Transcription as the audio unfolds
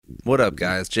What up,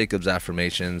 guys? Jacob's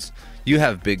Affirmations. You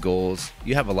have big goals.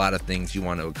 You have a lot of things you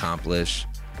want to accomplish.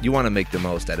 You want to make the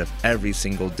most out of every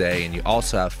single day, and you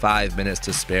also have 5 minutes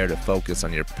to spare to focus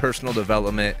on your personal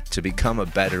development to become a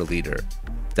better leader.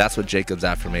 That's what Jacob's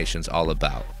Affirmations is all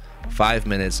about. 5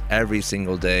 minutes every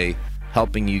single day,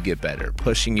 helping you get better,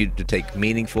 pushing you to take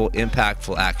meaningful,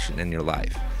 impactful action in your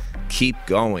life. Keep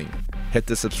going. Hit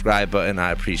the subscribe button.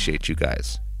 I appreciate you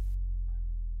guys.